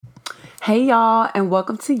Hey y'all, and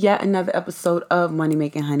welcome to yet another episode of Money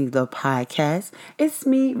Making Honey, the podcast. It's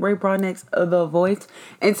me, Ray Broadnex, the voice.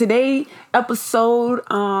 And today episode,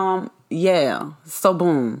 so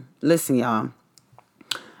boom. Listen, y'all.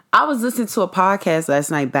 I was listening to a podcast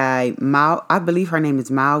last night by I believe her name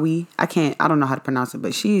is Maui. I don't know how to pronounce it,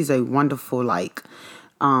 but she's a wonderful,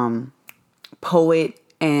 poet.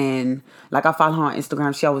 And I follow her on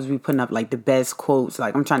Instagram. She always be putting up the best quotes.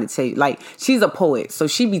 I'm trying to tell you, she's a poet. So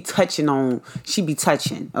she be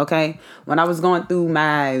touching, okay? When I was going through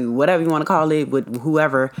my, whatever you want to call it, with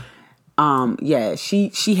whoever,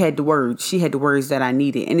 she had the words. She had the words that I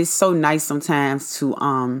needed. And it's so nice sometimes to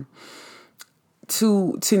know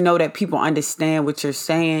that people understand what you're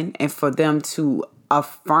saying and for them to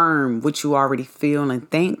affirm what you already feel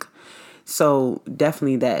and think. So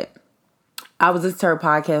definitely that. I was listening to her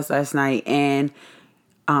podcast last night, and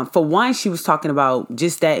for one, she was talking about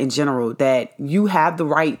just that in general, that you have the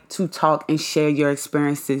right to talk and share your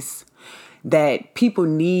experiences, that people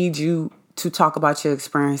need you to talk about your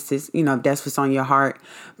experiences, if that's what's on your heart,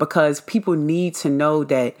 because people need to know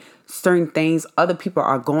that certain things, other people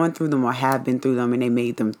are going through them or have been through them and they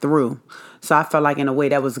made them through. So I felt like in a way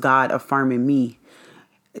that was God affirming me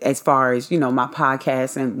as far as, my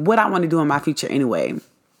podcast and what I want to do in my future anyway.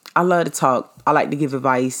 I love to talk. I like to give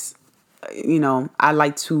advice. I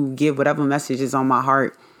like to give whatever message is on my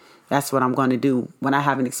heart. That's what I'm going to do. When I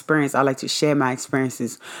have an experience, I like to share my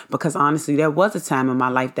experiences because honestly, there was a time in my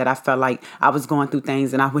life that I felt like I was going through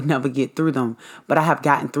things and I would never get through them, but I have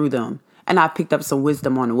gotten through them and I picked up some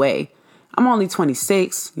wisdom on the way. I'm only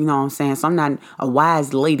 26, you know what I'm saying? So I'm not a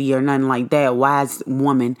wise lady or nothing like that, a wise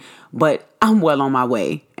woman, but I'm well on my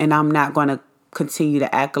way and I'm not going to continue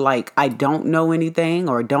to act like I don't know anything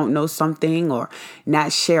or don't know something or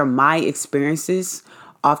not share my experiences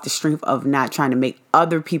off the strength of not trying to make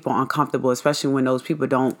other people uncomfortable, especially when those people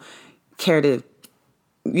don't care to,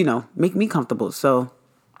 make me comfortable. So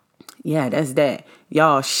yeah, that's that.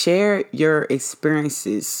 Y'all share your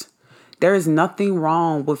experiences. There is nothing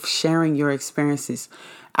wrong with sharing your experiences.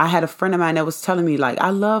 I had a friend of mine that was telling me, I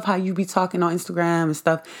love how you be talking on Instagram and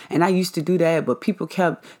stuff. And I used to do that, but people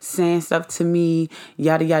kept saying stuff to me,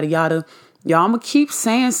 yada, yada, yada. Y'all, I'm going to keep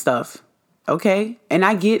saying stuff. Okay. And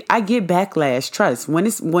I get backlash. Trust.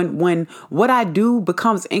 When what I do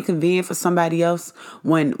becomes inconvenient for somebody else,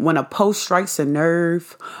 when a post strikes a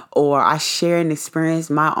nerve or I share an experience,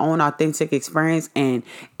 my own authentic experience, and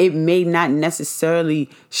it may not necessarily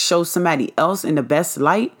show somebody else in the best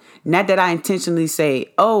light. Not that I intentionally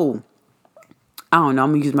say, oh, I don't know,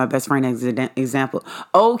 I'm going to use my best friend as an example.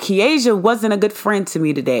 Oh, Kiesha wasn't a good friend to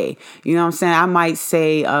me today. You know what I'm saying? I might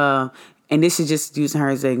say, and this is just using her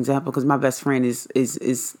as an example because my best friend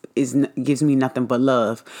is gives me nothing but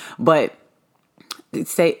love. But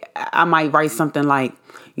say I might write something like,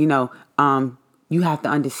 you have to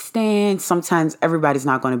understand sometimes everybody's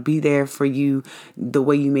not going to be there for you the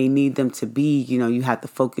way you may need them to be. You have to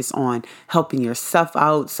focus on helping yourself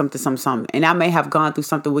out, something. And I may have gone through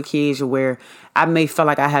something with Kiesha where I may feel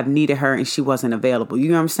like I have needed her and she wasn't available. You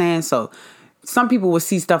know what I'm saying? So some people will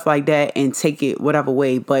see stuff like that and take it whatever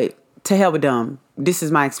way, but to hell with them. This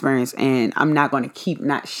is my experience and I'm not going to keep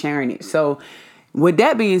not sharing it. So with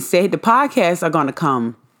that being said, the podcasts are going to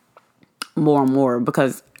come more and more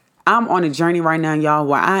because I'm on a journey right now, y'all,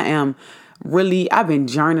 where I've been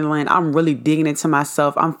journaling. I'm really digging into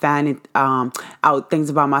myself. I'm finding out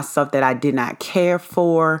things about myself that I did not care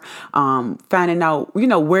for. Finding out,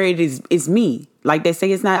 where it is me. Like they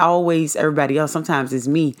say, it's not always everybody else. Sometimes it's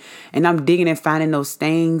me. And I'm digging and finding those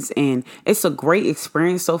things. And it's a great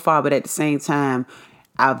experience so far. But at the same time,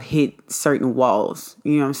 I've hit certain walls.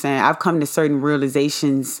 You know what I'm saying? I've come to certain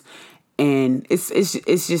realizations. And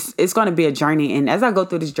it's going to be a journey. And as I go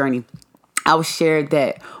through this journey, I will share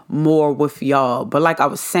that more with y'all. But like I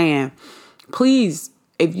was saying, please,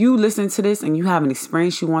 if you listen to this and you have an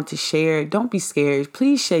experience you want to share, don't be scared.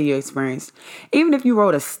 Please share your experience. Even if you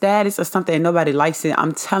wrote a status or something and nobody likes it,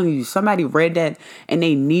 I'm telling you, somebody read that and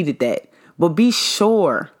they needed that. But be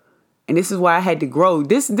sure, and this is why I had to grow.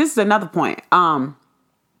 This is another point.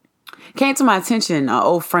 Came to my attention, an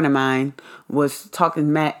old friend of mine was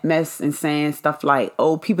talking mess and saying stuff like,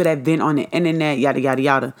 oh, people that vent on the internet, yada, yada,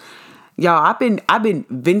 yada. Y'all, I've been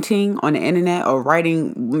venting on the internet or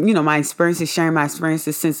writing, my experiences, sharing my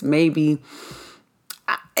experiences since maybe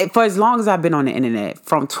for as long as I've been on the internet,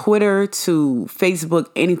 from Twitter to Facebook,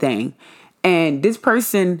 anything. And this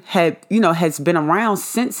person has been around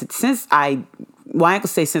since I ain't gonna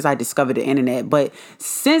say since I discovered the internet, but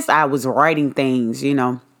since I was writing things,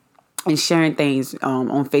 and sharing things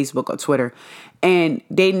on Facebook or Twitter. And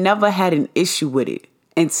they never had an issue with it.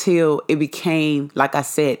 until it became, like I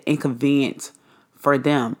said, inconvenient for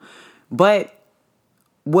them. But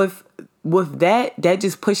with that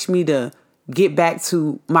just pushed me to get back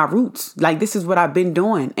to my roots. Like, this is what I've been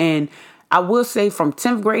doing. And I will say from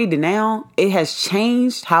 10th grade to now, it has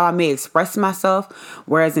changed how I may express myself.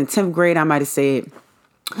 Whereas in 10th grade, I might have said,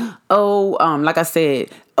 like I said,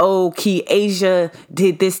 Key Asia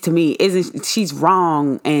did this to me. She's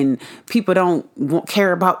wrong and people don't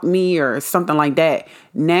care about me or something like that.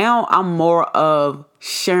 Now I'm more of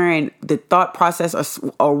sharing the thought process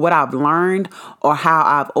or what I've learned or how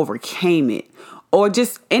I've overcame it. Or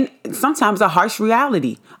just, and sometimes a harsh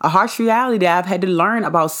reality that I've had to learn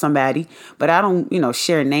about somebody, but I don't,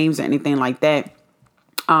 share names or anything like that.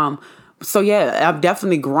 So yeah, I've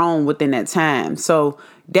definitely grown within that time. So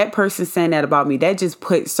that person saying that about me, that just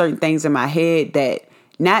put certain things in my head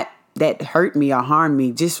that hurt me or harmed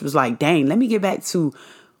me. Just was like, dang, let me get back to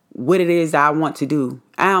what it is that I want to do.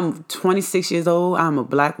 I'm 26 years old. I'm a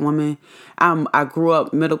Black woman. I grew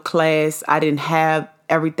up middle class. I didn't have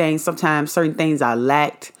everything. Sometimes certain things I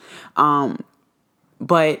lacked.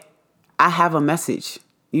 But I have a message.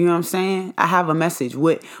 You know what I'm saying? I have a message.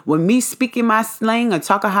 With me speaking my slang or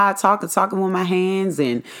talking how I talk and talking with my hands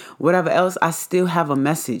and whatever else, I still have a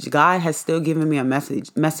message. God has still given me a message.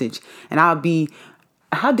 And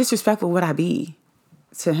how disrespectful would I be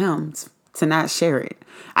to him to not share it?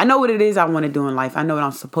 I know what it is I want to do in life. I know what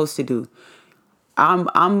I'm supposed to do.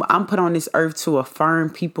 I'm put on this earth to affirm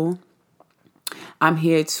people. I'm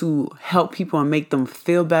here to help people and make them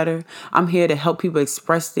feel better. I'm here to help people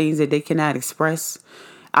express things that they cannot express.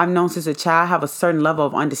 I've known since a child I have a certain level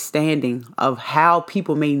of understanding of how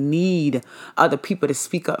people may need other people to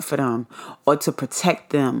speak up for them or to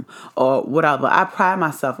protect them or whatever. I pride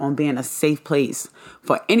myself on being a safe place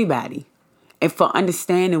for anybody and for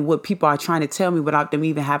understanding what people are trying to tell me without them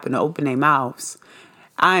even having to open their mouths.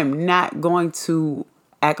 I am not going to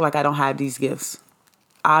act like I don't have these gifts.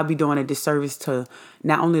 I'll be doing a disservice to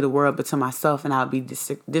not only the world, but to myself. And I'll be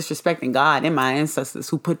disrespecting God and my ancestors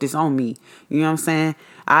who put this on me. You know what I'm saying?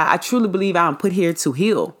 I truly believe I'm put here to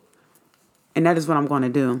heal. And that is what I'm going to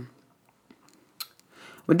do.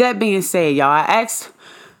 With that being said, y'all, I asked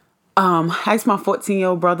my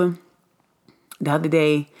 14-year-old brother the other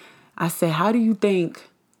day, I said,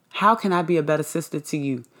 how can I be a better sister to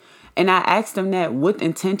you? And I asked him that with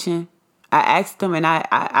intention. I asked him and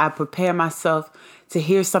I prepared myself to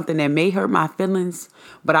hear something that may hurt my feelings,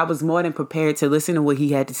 but I was more than prepared to listen to what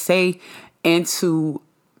he had to say and to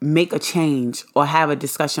make a change or have a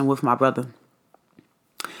discussion with my brother.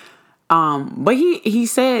 But he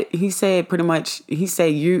said pretty much, he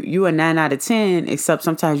said, you a 9 out of 10, except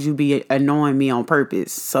sometimes you be annoying me on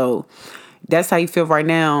purpose. So that's how you feel right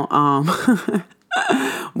now.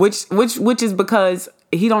 Which is because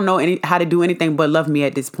he don't know how to do anything but love me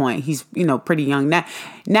at this point. He's, pretty young. Not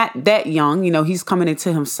that young, he's coming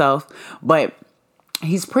into himself, but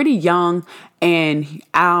he's pretty young and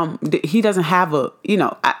he doesn't have the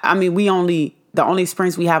only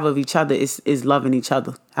experience we have of each other is loving each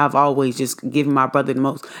other. I've always just given my brother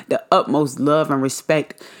the utmost love and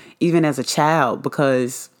respect, even as a child,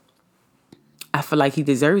 because I feel like he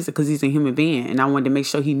deserves it because he's a human being. And I wanted to make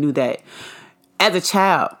sure he knew that as a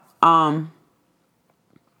child.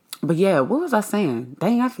 But yeah, what was I saying?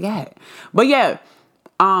 Dang, I forgot. But yeah,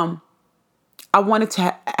 I wanted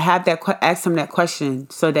to ask him that question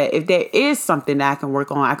so that if there is something that I can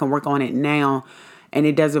work on it now, and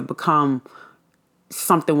it doesn't become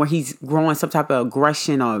something where he's growing some type of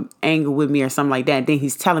aggression or anger with me or something like that. And then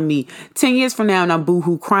he's telling me 10 years from now and I'm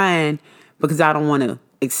boohoo crying because I don't want to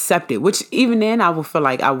accept it, which even then I would feel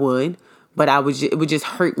like I would, but it would just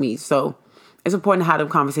hurt me. So it's important to have them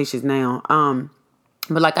conversations now.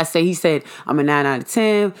 But like I said, he said, I'm a 9 out of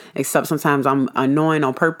 10, except sometimes I'm annoying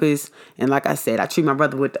on purpose. And like I said, I treat my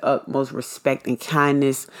brother with the utmost respect and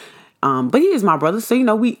kindness. But he is my brother. So,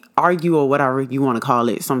 we argue or whatever you want to call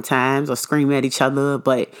it sometimes or scream at each other.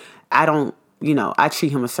 But I don't, I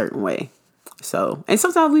treat him a certain way. So, and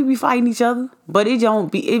sometimes we be fighting each other, but it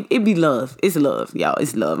be love. It's love, y'all.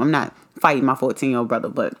 It's love. I'm not fighting my 14-year-old brother,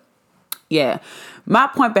 but yeah. My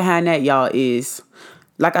point behind that, y'all, is,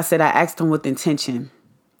 like I said, I asked him with intention.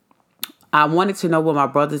 I wanted to know what my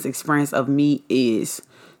brother's experience of me is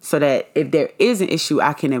so that if there is an issue,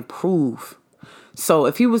 I can improve. So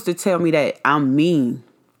if he was to tell me that I'm mean,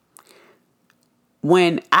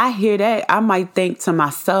 when I hear that, I might think to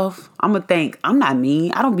myself, I'm going to think, I'm not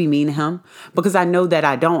mean. I don't be mean to him because I know that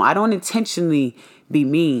I don't. I don't intentionally be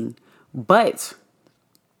mean, but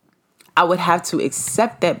I would have to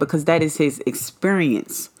accept that because that is his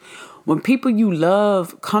experience. When people you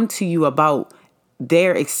love come to you about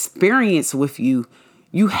their experience with you,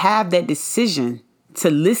 you have that decision to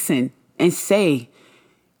listen and say,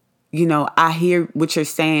 I hear what you're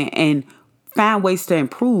saying, and find ways to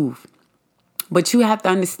improve. But you have to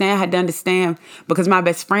understand, because my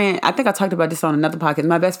best friend, I think I talked about this on another podcast.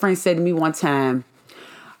 My best friend said to me one time,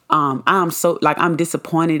 I'm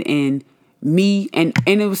disappointed in me, and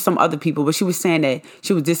it was some other people, but she was saying that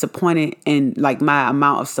she was disappointed in like my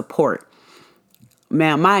amount of support.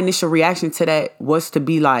 Man, my initial reaction to that was to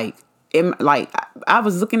be like, I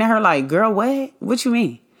was looking at her like, girl, what you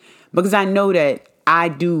mean? Because I know that I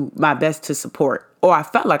do my best to support, or I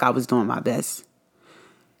felt like I was doing my best.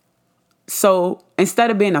 So instead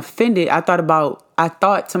of being offended, I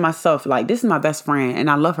thought to myself, like, this is my best friend and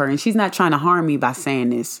I love her, and she's not trying to harm me by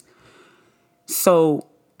saying this. So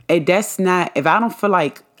if I don't feel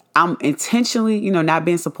like I'm intentionally, not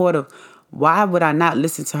being supportive, why would I not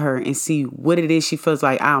listen to her and see what it is she feels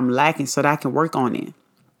like I'm lacking so that I can work on it?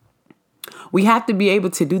 We have to be able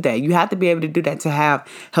to do that. You have to be able to do that to have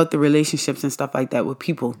healthy relationships and stuff like that with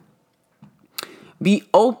people. Be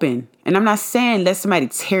open. And I'm not saying let somebody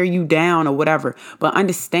tear you down or whatever, but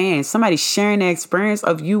understand somebody sharing their experience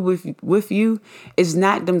of you with you is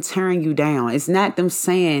not them tearing you down. It's not them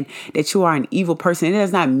saying that you are an evil person. It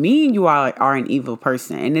does not mean you are an evil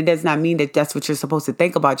person. And it does not mean that that's what you're supposed to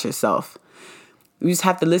think about yourself. You just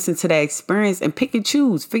have to listen to that experience and pick and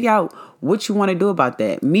choose. Figure out what you want to do about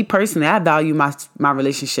that. Me personally, I value my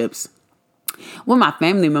relationships with my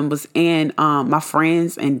family members and my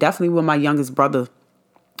friends, and definitely with my youngest brother.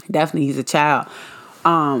 Definitely, he's a child.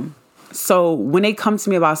 So when they come to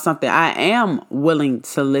me about something, I am willing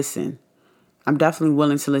to listen. I'm definitely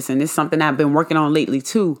willing to listen. It's something I've been working on lately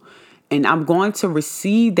too. And I'm going to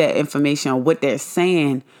receive that information on what they're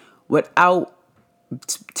saying without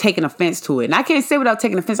taking offense to it. And I can't say without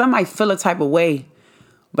taking offense. I might feel a type of way,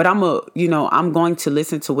 but I'm going to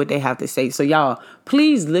listen to what they have to say. So y'all,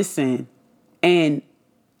 please listen. And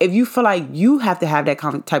if you feel like you have to have that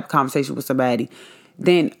type of conversation with somebody,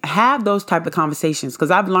 then have those type of conversations.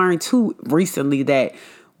 Because I've learned too recently that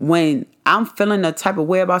when I'm feeling a type of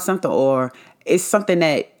way about something, or it's something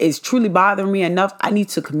that is truly bothering me enough, I need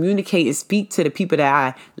to communicate and speak to the people that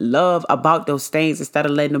I love about those things instead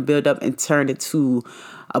of letting them build up and turn it to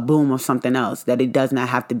a boom of something else that it does not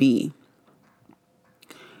have to be.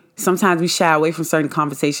 Sometimes we shy away from certain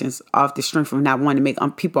conversations off the strength of not wanting to make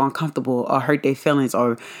people uncomfortable or hurt their feelings,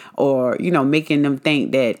 or making them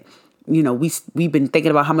think that we've been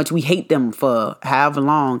thinking about how much we hate them for however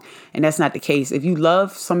long, and that's not the case. If you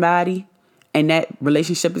love somebody and that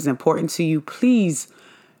relationship is important to you, please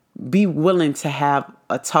be willing to have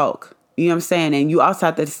a talk. You know what I'm saying? And you also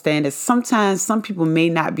have to understand that sometimes some people may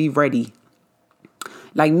not be ready.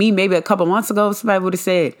 Like me, maybe a couple months ago, somebody would have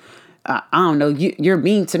said, I don't know, you're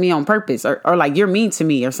mean to me on purpose, or like you're mean to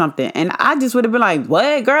me or something. And I just would have been like,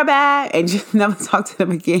 what, girl, bye, and just never talk to them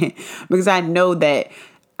again, because I know that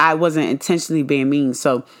I wasn't intentionally being mean.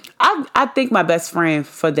 So I thank my best friend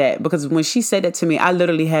for that, because when she said that to me, I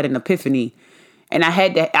literally had an epiphany, and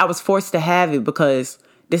I was forced to have it, because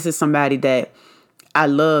this is somebody that I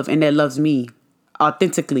love and that loves me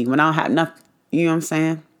authentically. When I don't have nothing, you know what I'm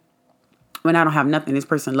saying? When I don't have nothing, this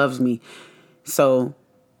person loves me. So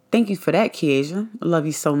thank you for that, Kiesia. I love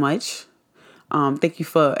you so much. Thank you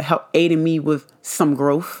for aiding me with some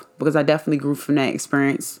growth, because I definitely grew from that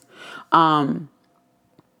experience.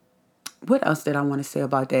 What else did I want to say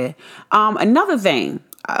about that? Another thing,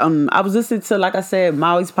 I was listening to, like I said,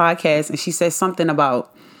 Maui's podcast, and she said something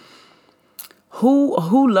about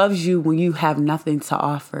who loves you when you have nothing to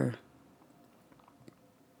offer.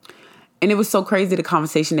 And it was so crazy, the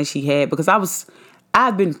conversation that she had, because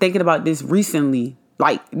I've been thinking about this recently.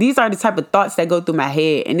 Like, these are the type of thoughts that go through my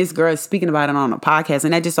head, and this girl is speaking about it on a podcast,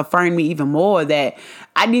 and that just affirmed me even more that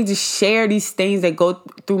I need to share these things that go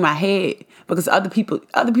through my head, because other people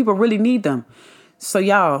really need them. So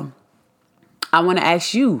y'all, I want to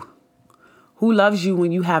ask you, who loves you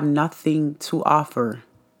when you have nothing to offer?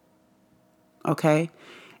 Okay?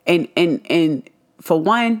 And for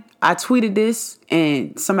one, I tweeted this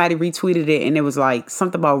and somebody retweeted it, and it was like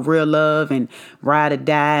something about real love and ride or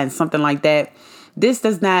die and something like that. This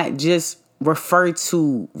does not just refer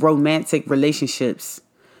to romantic relationships.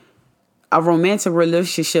 A romantic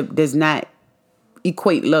relationship does not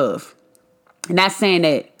equate love. Not saying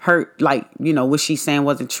that what she's saying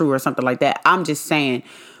wasn't true or something like that. I'm just saying,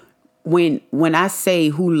 when I say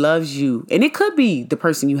who loves you, and it could be the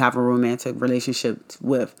person you have a romantic relationship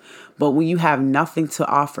with, but when you have nothing to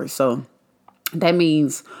offer. So that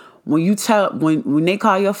means when they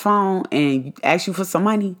call your phone and ask you for some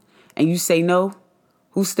money and you say no,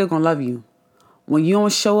 who's still gonna love you? When you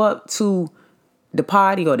don't show up to the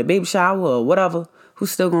party or the baby shower or whatever, who's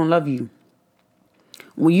still gonna love you?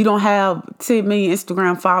 When you don't have 10 million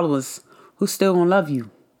Instagram followers, who's still gonna love you?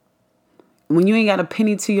 When you ain't got a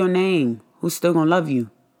penny to your name, who's still gonna love you?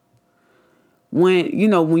 When you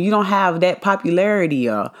don't have that popularity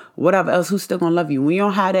or whatever else, who's still gonna love you? When you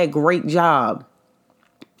don't have that great job,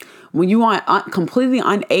 when you are completely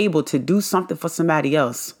unable to do something for somebody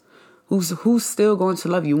else, who's still going to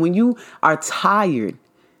love you? When you are tired,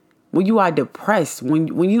 when you are depressed, when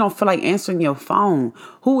you don't feel like answering your phone,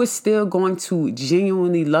 who is still going to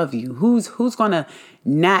genuinely love you? Who's going to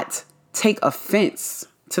not take offense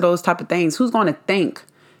to those type of things? Who's going to think,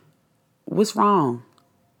 what's wrong?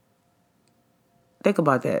 Think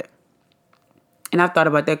about that. And I've thought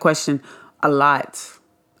about that question a lot.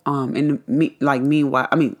 In the meanwhile.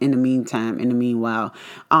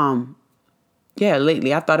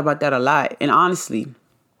 Lately I've thought about that a lot. And honestly,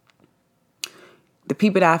 the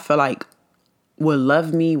people that I feel like will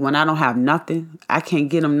love me when I don't have nothing, I can't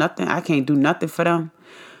get them nothing, I can't do nothing for them.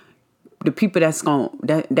 The people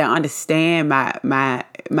that understand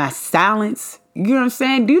my silence, you know what I'm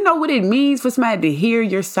saying? Do you know what it means for somebody to hear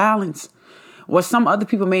your silence? Or some other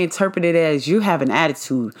people may interpret it as you have an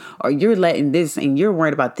attitude, or you're letting this and you're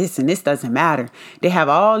worried about this and this doesn't matter. They have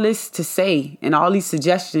all this to say and all these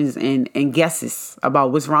suggestions and guesses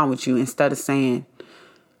about what's wrong with you instead of saying,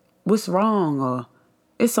 what's wrong? Or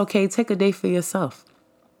it's okay, take a day for yourself.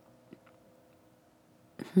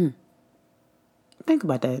 Think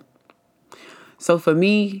about that. So for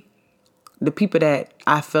me, the people that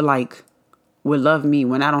I feel like will love me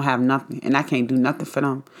when I don't have nothing and I can't do nothing for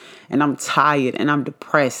them, and I'm tired and I'm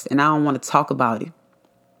depressed and I don't want to talk about it.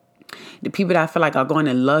 The people that I feel like are going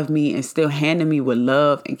to love me and still handle me with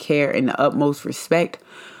love and care and the utmost respect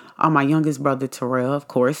are my youngest brother, Terrell, of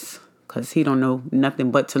course, because he don't know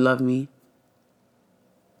nothing but to love me.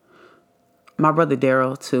 My brother,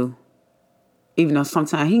 Daryl, too. Even though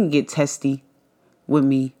sometimes he can get testy with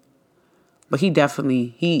me, but he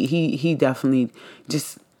definitely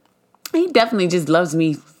just loves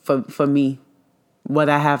me for me,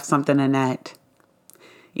 whether I have something or not.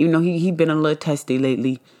 Even though he been a little testy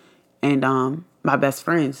lately. And my best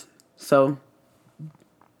friends. So,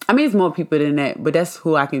 I mean, it's more people than that. But that's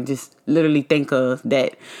who I can just literally think of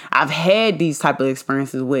that I've had these type of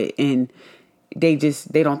experiences with. And they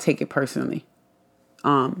don't take it personally.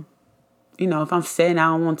 If I'm sad and I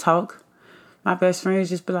don't want to talk, my best friends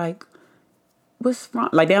just be like, what's wrong?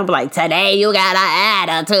 Like, they'll be like, today you got an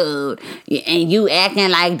attitude and you acting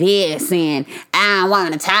like this and I don't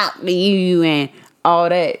want to talk to you and all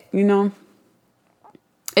that,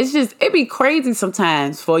 It's just, it be crazy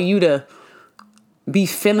sometimes for you to be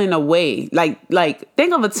feeling away. Like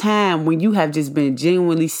think of a time when you have just been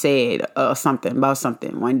genuinely sad about something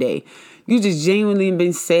one day. You just genuinely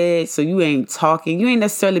been sad, so you ain't talking. You ain't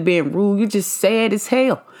necessarily being rude. You just sad as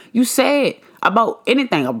hell. You sad about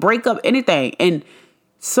anything, a breakup, anything, and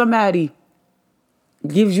somebody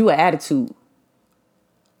gives you an attitude.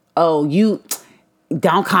 Oh, you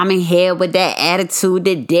don't come in here with that attitude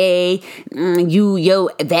today. You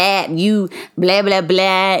blah blah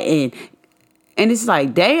blah, and it's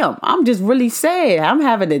like, damn, I'm just really sad. I'm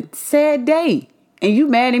having a sad day, and you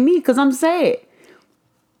mad at me because I'm sad.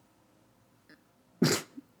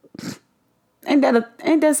 Ain't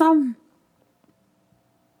that something?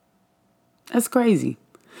 That's crazy.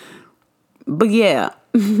 But yeah,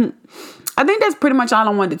 I think that's pretty much all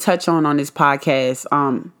I wanted to touch on this podcast.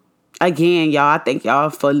 Again, y'all, I thank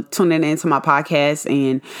y'all for tuning into my podcast.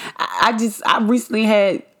 And I recently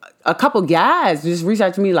had a couple guys just reach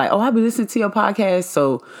out to me like, oh, I've been listening to your podcast.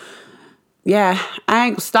 So yeah, I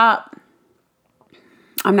ain't gonna stop.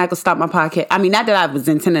 I'm not going to stop my podcast. I mean, not that I was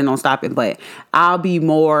intending on stopping, but I'll be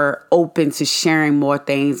more open to sharing more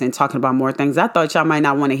things and talking about more things. I thought y'all might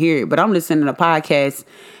not want to hear it, but I'm listening to podcasts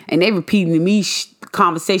and they repeating to me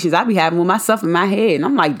conversations I be having with myself in my head. And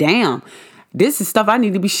I'm like, damn, this is stuff I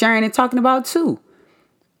need to be sharing and talking about too.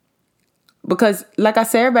 Because like I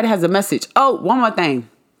said, everybody has a message. Oh, one more thing.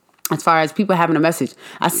 As far as people having a message,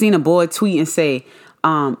 I seen a boy tweet and say,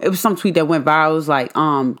 it was some tweet that went viral. It was like,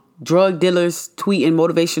 drug dealers tweeting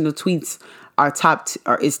motivational tweets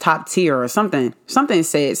is top tier or something. Something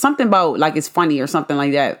said something about like it's funny or something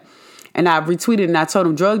like that. And I retweeted and I told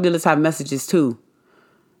them drug dealers have messages too.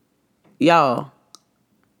 Y'all,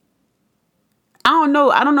 I don't know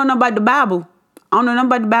nothing about the Bible.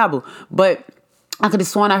 But I could have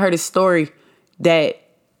sworn I heard a story that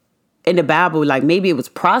in the Bible, like maybe it was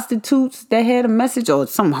prostitutes that had a message or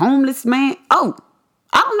some homeless man. Oh,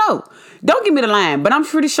 I don't know. Don't give me the line, but I'm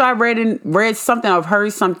pretty sure I read something, I've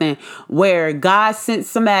heard something where God sent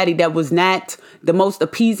somebody that was not the most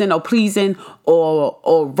appeasing or pleasing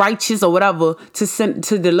or righteous or whatever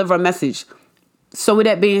to deliver a message. So with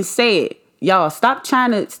that being said, y'all stop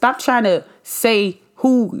trying to say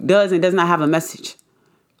who does and does not have a message.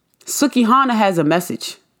 Sukihana has a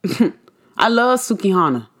message. I love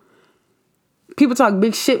Sukihana. People talk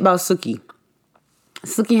big shit about Suki.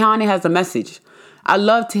 Sukihana has a message. I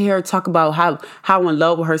love to hear her talk about how in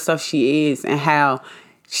love with her stuff she is and how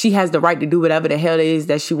she has the right to do whatever the hell it is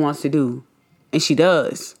that she wants to do. And she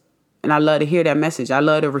does. And I love to hear that message. I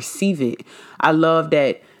love to receive it. I love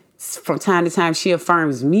that from time to time she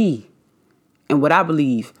affirms me and what I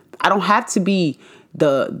believe. I don't have to be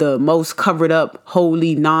the most covered up,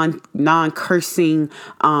 holy, non-cursing,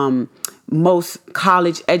 most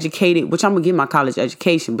college educated, which I'm gonna get my college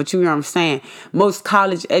education, but you know what I'm saying? Most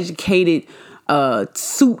college educated,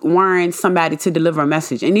 suit wearing somebody to deliver a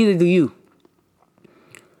message, and neither do you.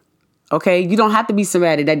 Okay? You don't have to be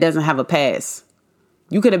somebody that doesn't have a past.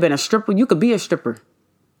 You could have been a stripper. You could be a stripper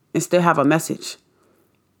and still have a message.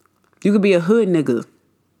 You could be a hood nigga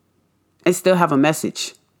and still have a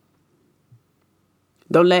message.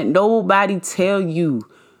 Don't let nobody tell you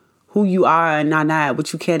who you are and not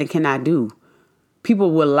what you can and cannot do.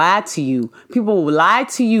 People will lie to you. People will lie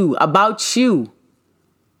to you about you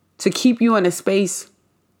to keep you in a space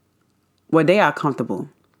where they are comfortable.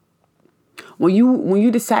 When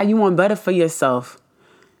you decide you want better for yourself,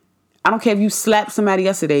 I don't care if you slapped somebody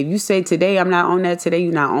yesterday. If you say today I'm not on that, today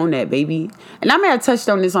you're not on that, baby. And I may have touched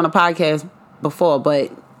on this on a podcast before,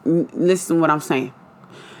 but listen to what I'm saying.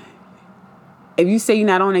 If you say you're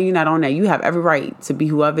not on that, you're not on that. You have every right to be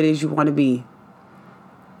whoever it is you want to be.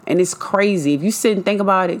 And it's crazy. If you sit and think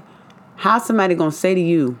about it, how somebody going to say to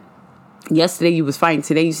you, yesterday you was fighting,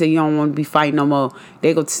 today you say you don't want to be fighting no more.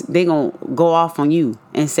 They going to go off on you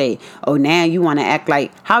and say, oh, now you want to act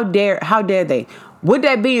like, how dare they? With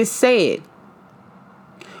that being said,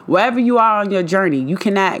 wherever you are on your journey, you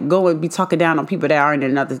cannot go and be talking down on people that aren't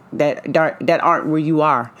that aren't where you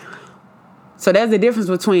are. So there's a difference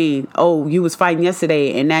between, oh, you was fighting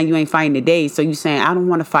yesterday and now you ain't fighting today. So you saying, I don't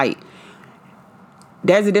want to fight.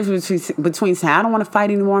 There's a difference between saying, I don't want to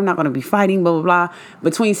fight anymore. I'm not going to be fighting, blah, blah, blah.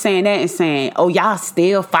 Between saying that and saying, oh, y'all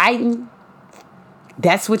still fighting?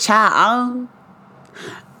 That's what y'all on?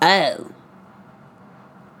 Oh.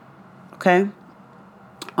 Okay.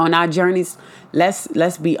 On our journeys,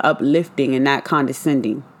 let's be uplifting and not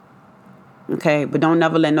condescending. Okay, but don't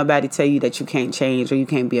never let nobody tell you that you can't change or you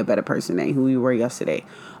can't be a better person than who you were yesterday,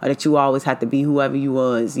 or that you always have to be whoever you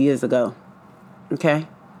was years ago. Okay.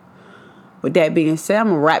 With that being said, I'm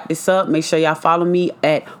gonna wrap this up. Make sure y'all follow me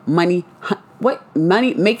at Money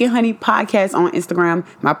Making Honey Podcast on Instagram.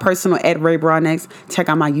 My personal at Ray Broadnex. Check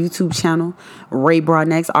out my YouTube channel, Ray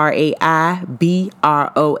Broadnex,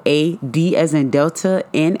 RAIBROAD as in Delta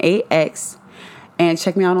NAX. And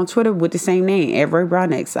check me out on Twitter with the same name, at Ray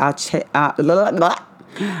Broadnex. I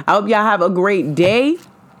hope y'all have a great day.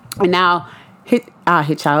 And I'll hit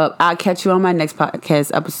y'all up. I'll catch you on my next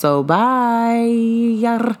podcast episode.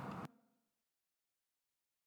 Bye.